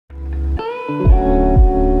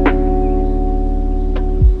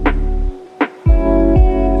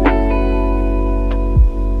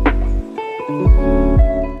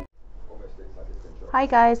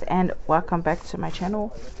guys, and welcome back to my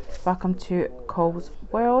channel. Welcome to Cole's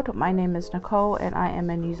World. My name is Nicole and I am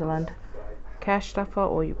a New Zealand cash stuffer,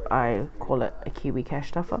 or I call it a Kiwi cash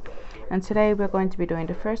stuffer. And today we're going to be doing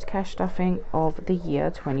the first cash stuffing of the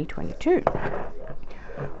year 2022,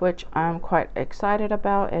 which I'm quite excited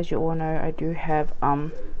about. As you all know, I do have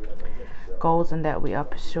goals in that we are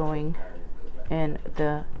pursuing in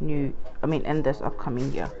in this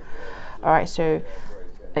upcoming year. Alright, so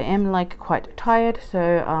I am quite tired,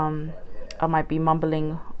 so I might be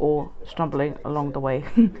mumbling or stumbling along the way.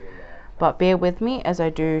 But bear with me as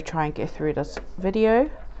I do try and get through this video.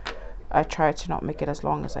 I try to not make it as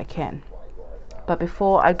long as I can. But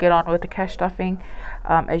before I get on with the cash stuffing,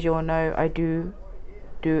 as you all know, I do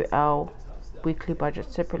our weekly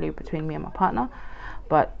budget separately between me and my partner,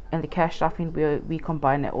 but in the cash stuffing we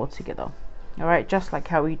combine it all together. Alright, just like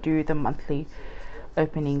how we do the monthly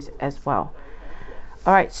openings as well.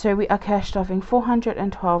 Alright, so we are cash stuffing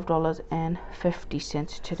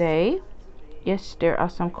 $412.50 today. Yes, there are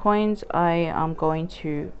some coins. I am going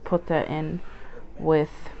to put that in with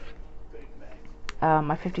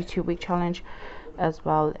my 52-week challenge, as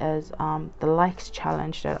well as the likes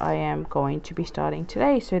challenge that I am going to be starting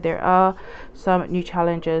today. So there are some new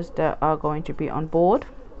challenges that are going to be on board,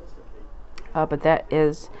 but that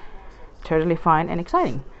is totally fine and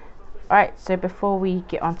exciting. Alright, so before we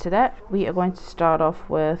get onto that, we are going to start off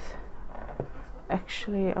with,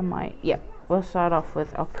 we'll start off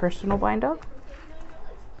with our personal binder,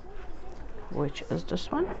 which is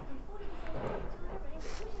this one.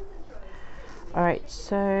 Alright,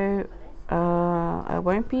 so I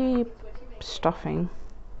won't be stuffing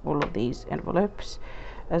all of these envelopes,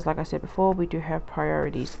 as like I said before, we do have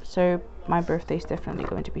priorities. So my birthday is definitely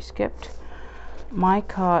going to be skipped. My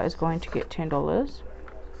car is going to get $10,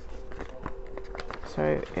 so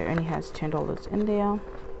it only has $10 in there.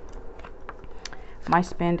 My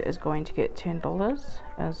spend is going to get $10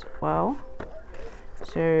 as well,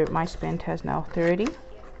 so my spend has now $30.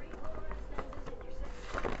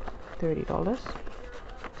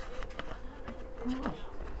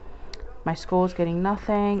 My school's getting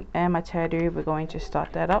nothing, and my tattoo, we're going to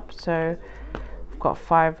start that up, so we've got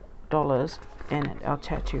 $5 in our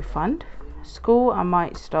tattoo fund. School, I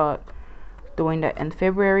might start doing that in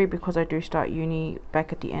February because I do start uni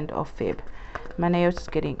back at the end of Feb. My nails is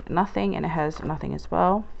getting nothing, and it has nothing as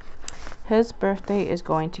well. His birthday is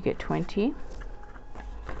going to get 20,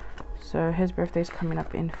 so his birthday is coming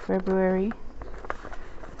up in February,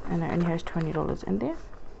 and it only has $20 in there.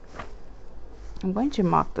 I'm going to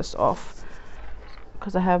mark this off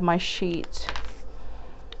because I have my sheet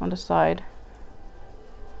on the side.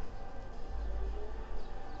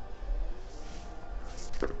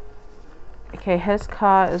 Okay, his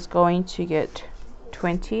car is going to get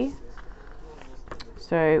 20,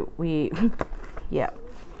 so we yeah,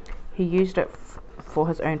 he used it for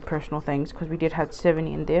his own personal things because we did have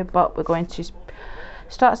 70 in there, but we're going to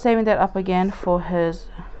start saving that up again for his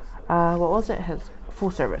his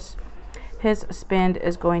full service. His spend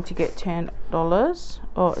is going to get $10,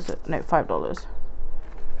 or is it, no, $5.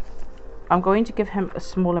 I'm going to give him a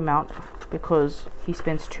small amount because he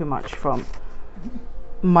spends too much from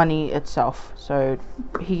money itself, so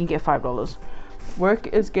he can get $5. Work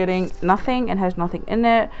is getting nothing and has nothing in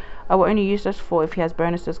it. I will only use this for if he has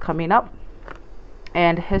bonuses coming up.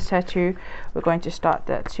 And his tattoo, we're going to start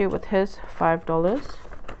that too with his $5.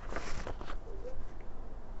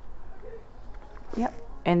 Yep.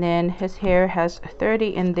 And then his hair has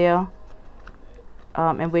 30 in there,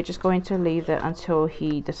 and we're just going to leave that until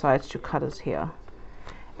he decides to cut his hair.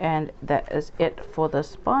 And that is it for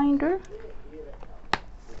this binder.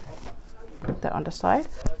 Put that on the side.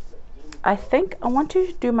 I think I want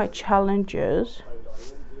to do my challenges.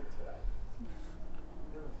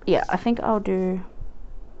 Yeah, I think I'll do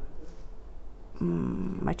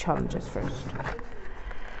my challenges first.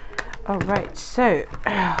 Alright, so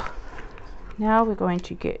now we're going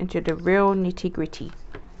to get into the real nitty-gritty.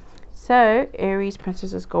 So Aries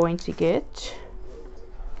Princess is going to get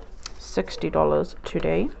 $60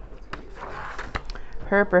 today.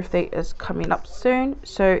 Her birthday is coming up soon,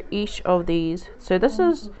 so each of these, so this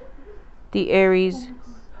is the Aries,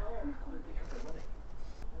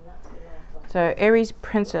 so Aries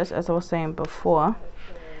Princess, as I was saying before,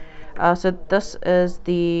 so this is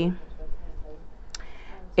the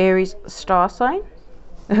Aries star sign.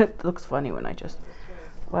 It looks funny when I just,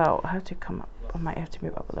 well, I have to come up, I might have to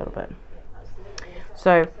move up a little bit.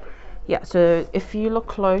 So yeah, so if you look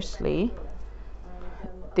closely,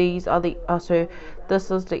 these are the so this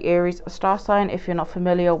is the Aries star sign if you're not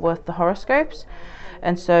familiar with the horoscopes.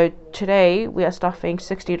 And so today we are stuffing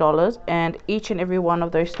 $60, and each and every one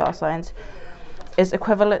of those star signs is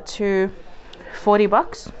equivalent to 40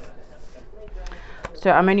 bucks.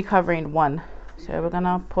 So I'm only covering one. So we're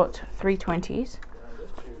gonna put 3 20s.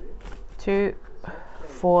 2,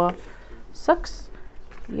 4, 6.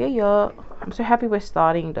 Yeah. I'm so happy we're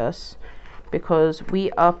starting this because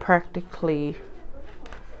we are practically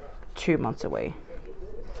 2 months away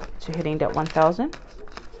to hitting that 1,000.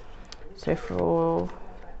 So for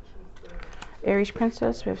Aries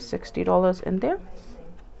Princess, we have $60 in there.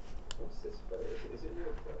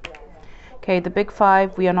 Okay, the big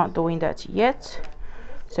 5, we are not doing that yet.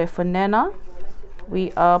 So for Nana,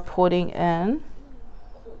 we are putting in,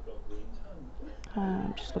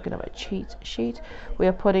 I'm just looking at my cheat sheet. We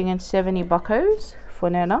are putting in 70 buckos for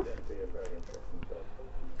Nana.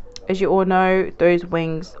 As you all know, those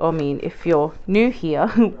wings, I mean, if you're new here,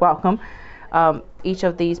 welcome. Each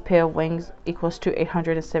of these pair of wings equals to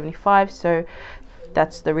 875. So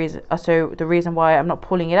that's the reason. So the reason why I'm not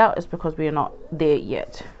pulling it out is because we are not there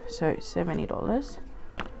yet. So $70.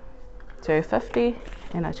 So 50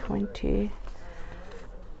 and a 20.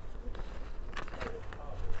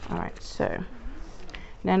 All right. So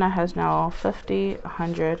Nana has now 50,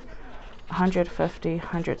 100, 150,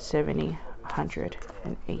 170,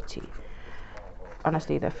 180.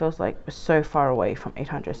 Honestly, that feels like we're so far away from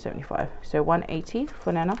 875. So 180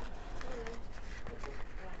 for Nana.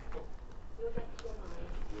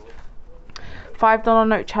 $5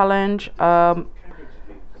 note challenge. I'm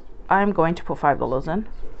going to put $5 in.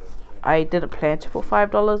 I didn't plan to put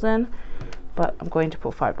 $5 in, but I'm going to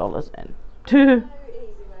put $5 in.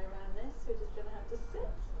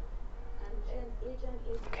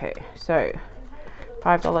 Okay, so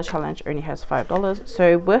 $5 challenge only has $5.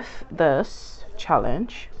 So with this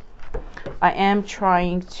challenge, I am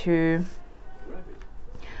trying to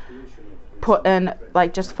put in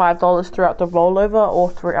like just $5 throughout the rollover or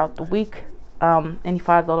throughout the week. Any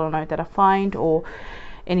 $5 note that I find or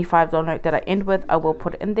any $5 note that I end with, I will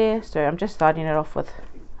put it in there. So I'm just starting it off with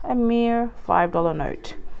a mere $5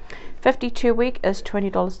 note. 52 week is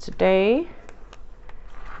 $20 today.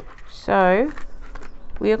 So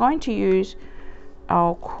we are going to use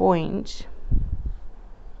our coins.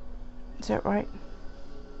 Is that right?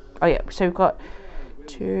 Oh yeah, so we've got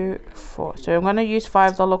 2, 4. So I'm going to use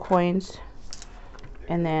 $5 coins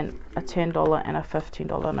and then a $10 and a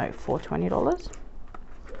 $15 note for $20.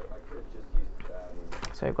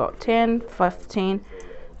 So I've got 10, 15,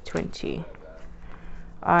 20.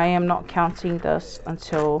 I am not counting this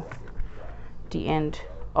until the end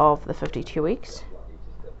of the 52 weeks.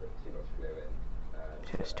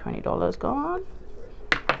 So it's $20 gone.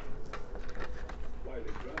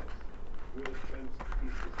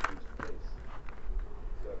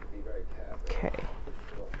 Okay.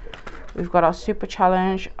 We've got our super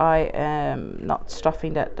challenge. I am not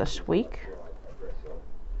stuffing that this week.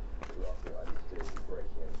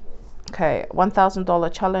 Okay,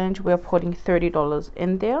 $1,000 challenge. We're putting $30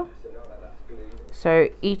 in there. So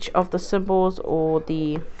each of the symbols or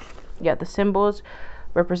the symbols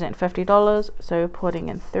represent $50. So putting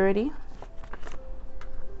in 30.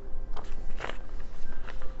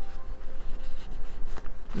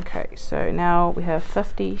 Okay, so now we have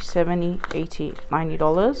 50, 70, 80,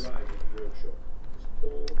 $90.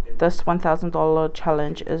 This $1,000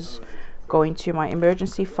 challenge is going to my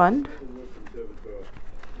emergency fund.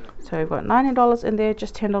 So we've got $90 in there,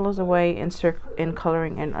 just $10 away in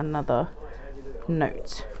coloring in another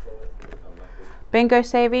note. Bingo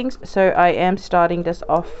savings. So I am starting this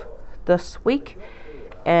off this week,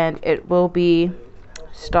 and it will be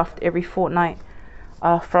stuffed every fortnight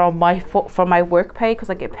from my work pay, because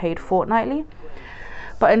I get paid fortnightly.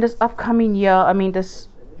 But in this upcoming year, I mean this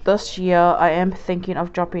year, I am thinking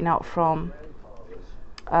of dropping out from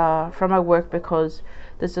my work because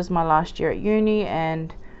this is my last year at uni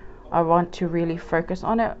and I want to really focus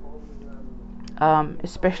on it,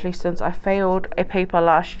 especially since I failed a paper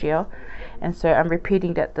last year, and so I'm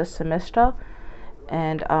repeating that this semester.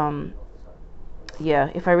 And yeah,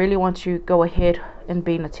 if I really want to go ahead in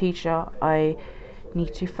being a teacher, I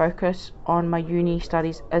need to focus on my uni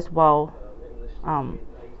studies as well,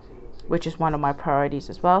 which is one of my priorities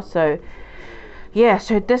as well. So yeah,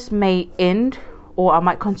 so this may end, or I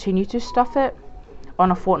might continue to stuff it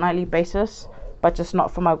on a fortnightly basis, but just not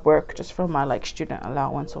for my work, just for my like student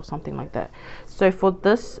allowance or something like that. So for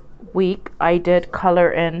this week, I did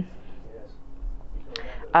color in.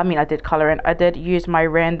 I did use my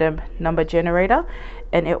random number generator,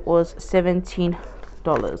 and it was $17.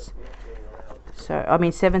 So I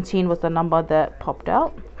mean 17 was the number that popped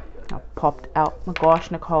out. My gosh,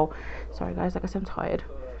 Nicole, sorry guys, like I said, I'm tired.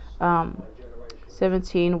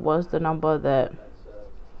 17 was the number that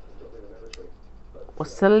or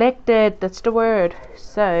selected, that's the word.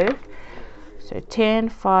 So 10,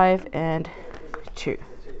 5 and 2,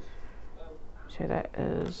 so that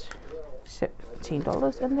is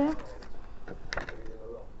 $17 in there.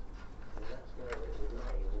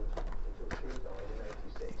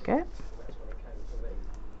 Okay.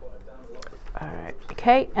 Alright,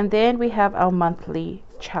 okay, and then we have our monthly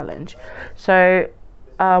challenge. So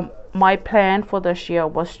my plan for this year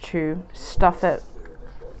was to stuff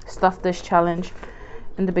this challenge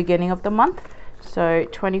in the beginning of the month. So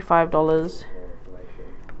 $25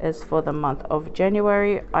 is for the month of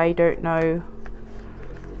January. I don't know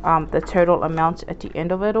the total amount at the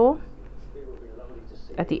end of it all,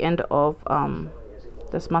 at the end of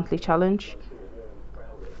this monthly challenge,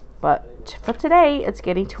 but for today it's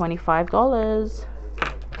getting $25.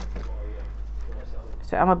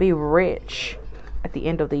 So I'm gonna be rich at the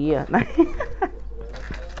end of the year.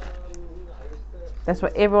 That's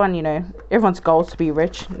what everyone, everyone's goal is to be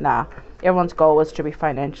rich. Nah, everyone's goal is to be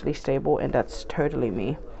financially stable, and that's totally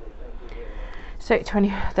me. So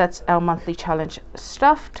that's our monthly challenge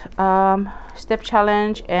stuffed. Step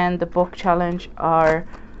challenge and the book challenge are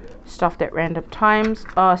stuffed at random times.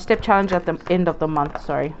 Step challenge at the end of the month,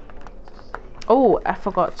 sorry. Oh, I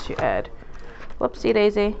forgot to add, whoopsie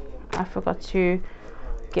daisy, I forgot to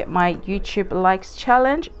get my YouTube likes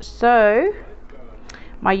challenge. So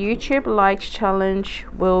my YouTube likes challenge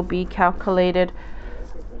will be calculated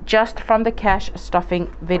just from the cash stuffing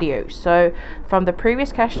video. So from the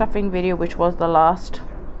previous cash stuffing video, which was the last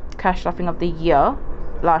cash stuffing of the year,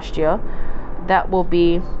 last year, that will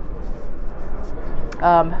be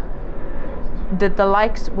the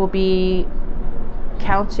likes will be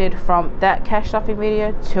counted from that cash stuffing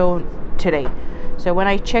video till today. So when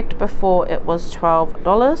I checked before, it was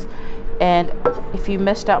 $12. And if you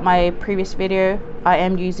missed out my previous video, I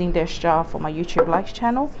am using this jar for my YouTube likes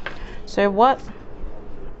channel. So what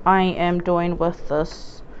I am doing with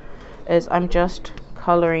this is I'm just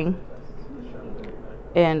coloring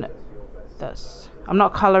in this. I'm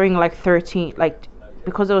not coloring like 13, like,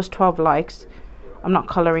 because it was 12 likes, I'm not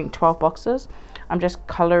coloring 12 boxes. I'm just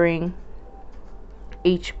coloring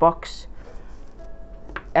each box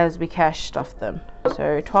as we cash stuff them.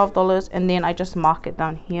 So $12, and then I just mark it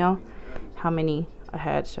down here how many I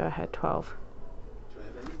had. So I had 12,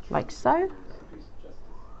 like so.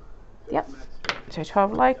 Yep, so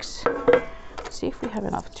 12 likes. Let's see if we have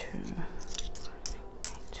enough. 2,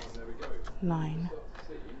 8, 9.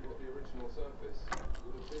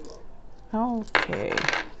 Okay,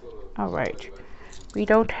 all right, we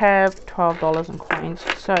don't have $12 in coins,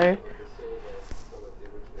 so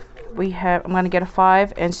I'm gonna get a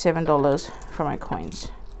 $5 and $7 for my coins.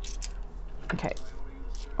 Okay,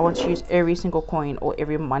 I want to use every single coin or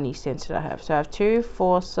every money cent that I have. So I have 2,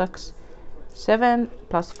 4, 6, 7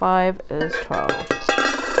 plus 5 is 12.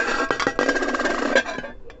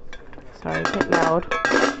 Sorry, a bit loud.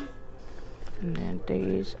 And then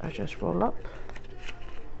these I just roll up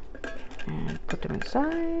and put them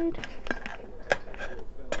inside.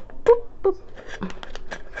 Boop, boop.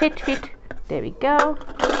 Fit. There we go.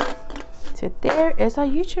 So there is our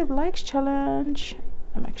YouTube likes challenge.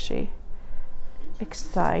 I'm actually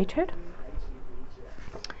excited.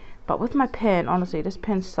 But with my pen, honestly, this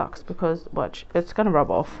pen sucks because, watch, it's gonna rub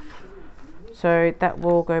off. So that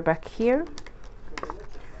will go back here.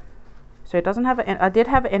 So it doesn't have I did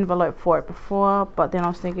have an envelope for it before, but then I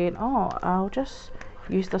was thinking, oh, I'll just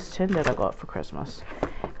use this tin that I got for Christmas.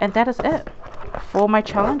 And that is it for my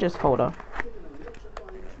challenges folder.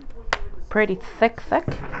 Pretty thick.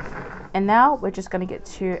 And now we're just gonna get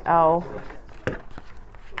to our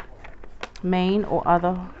main or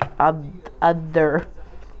other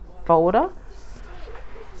folder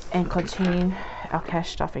and continue our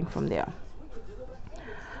cash stuffing from there.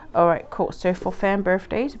 Alright, cool. So for fan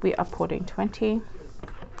birthdays, we are putting 20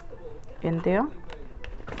 in there.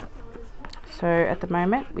 So at the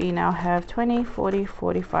moment we now have 20, 40,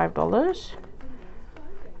 $45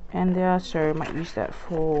 in there. So I might use that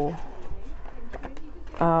for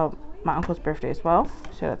my uncle's birthday as well.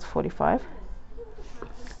 So that's 45.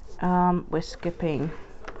 We're skipping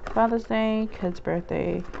Father's Day, kid's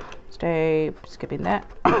birthday, stay, skipping that.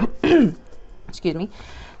 Excuse me.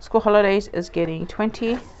 School holidays is getting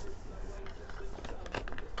 20.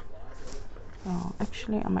 Oh,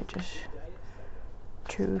 actually I might just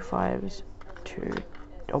 2 5s, 2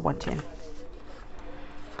 or 110.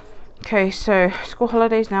 Okay, so school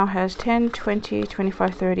holidays now has 10, 20,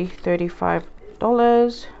 25, 30,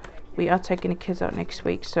 $35. We are taking the kids out next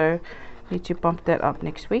week, so need to bump that up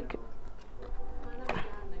next week.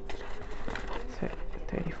 So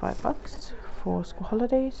 $35 for school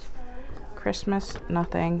holidays. Christmas,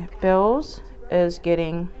 nothing. Bills is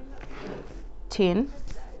getting 10.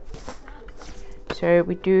 So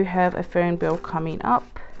we do have a phone bill coming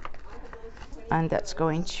up, and that's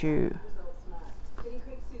going to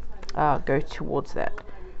go towards that.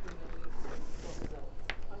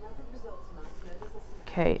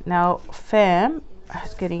 Okay, now fam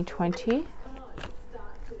is getting 20.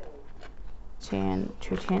 10,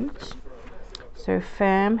 2 10s. So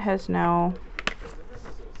fam has now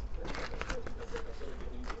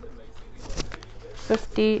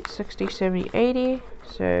 50, 60, 70, 80.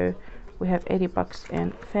 So we have 80 bucks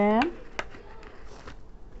in fam.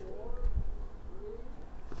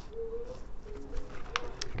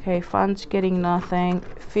 Okay, funds getting nothing.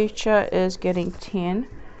 Future is getting 10.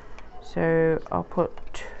 So I'll put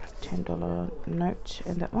 $10 note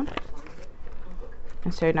in that one.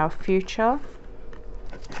 And so now future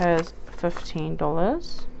has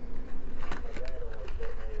 $15.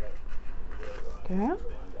 Okay.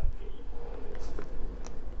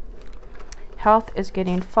 Health is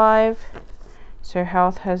getting 5. So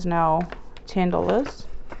health has now $10.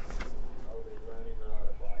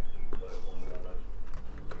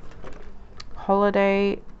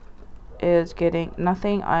 Holiday is getting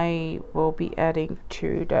nothing. I will be adding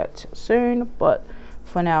to that soon, but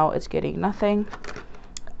for now it's getting nothing.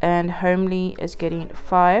 And homely is getting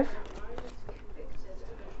 5.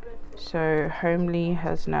 So homely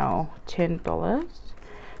has now $10.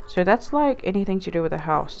 So that's like anything to do with the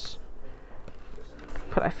house,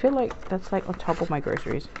 but I feel like that's like on top of my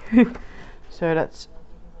groceries. So that's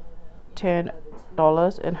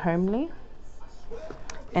 $10 in homely.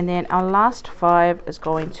 And then our last 5 is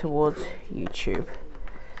going towards YouTube.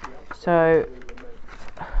 So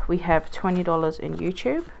we have $20 in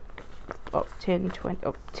YouTube. Oh, 10, 20,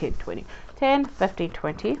 oh, 10, 20, 10, 15,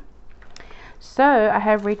 20. So I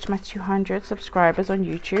have reached my 200 subscribers on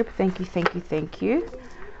YouTube. Thank you, thank you, thank you.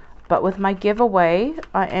 But with my giveaway,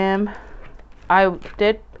 I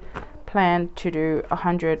did plan to do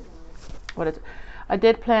 100. I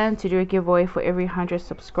did plan to do a giveaway for every 100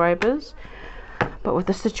 subscribers. But with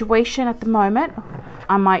the situation at the moment,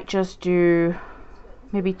 I might just do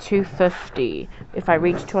maybe 250. If I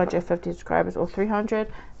reach 250 subscribers or 300,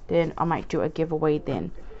 then I might do a giveaway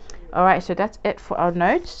then. Alright, so that's it for our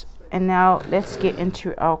notes. And now let's get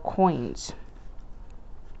into our coins.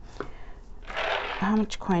 How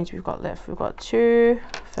much coins we've got left? We've got 2,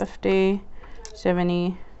 50,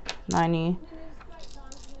 70, 90,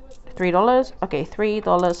 $3. Okay,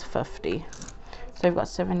 $3.50. So we've got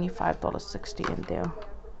 $75.60 in there.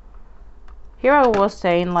 Here I was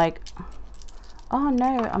saying like, oh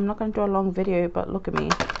no, I'm not going to do a long video, but look at me.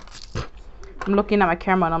 I'm looking at my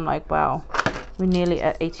camera and I'm like, wow, we're nearly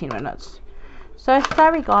at 18 minutes. So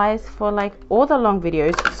sorry guys for like all the long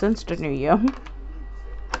videos since the new year.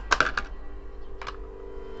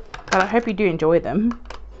 But I hope you do enjoy them.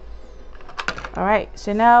 Alright,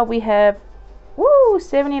 so now we have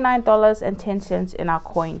 $79.10 in our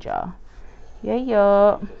coin jar.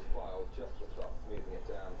 Yeah.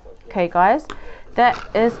 Okay guys,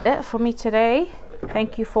 that is it for me today.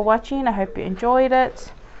 Thank you for watching. I hope you enjoyed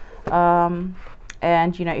it.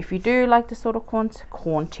 And you know, if you do like this sort of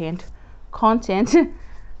content,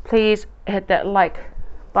 please hit that like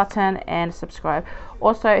button and subscribe.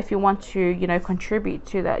 Also, if you want to, you know, contribute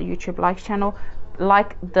to that YouTube Likes channel,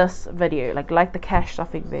 like this video, like the cash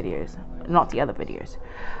stuffing videos, not the other videos.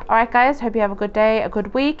 Alright guys, hope you have a good day, a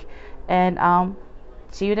good week, and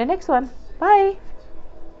see you in the next one. Bye.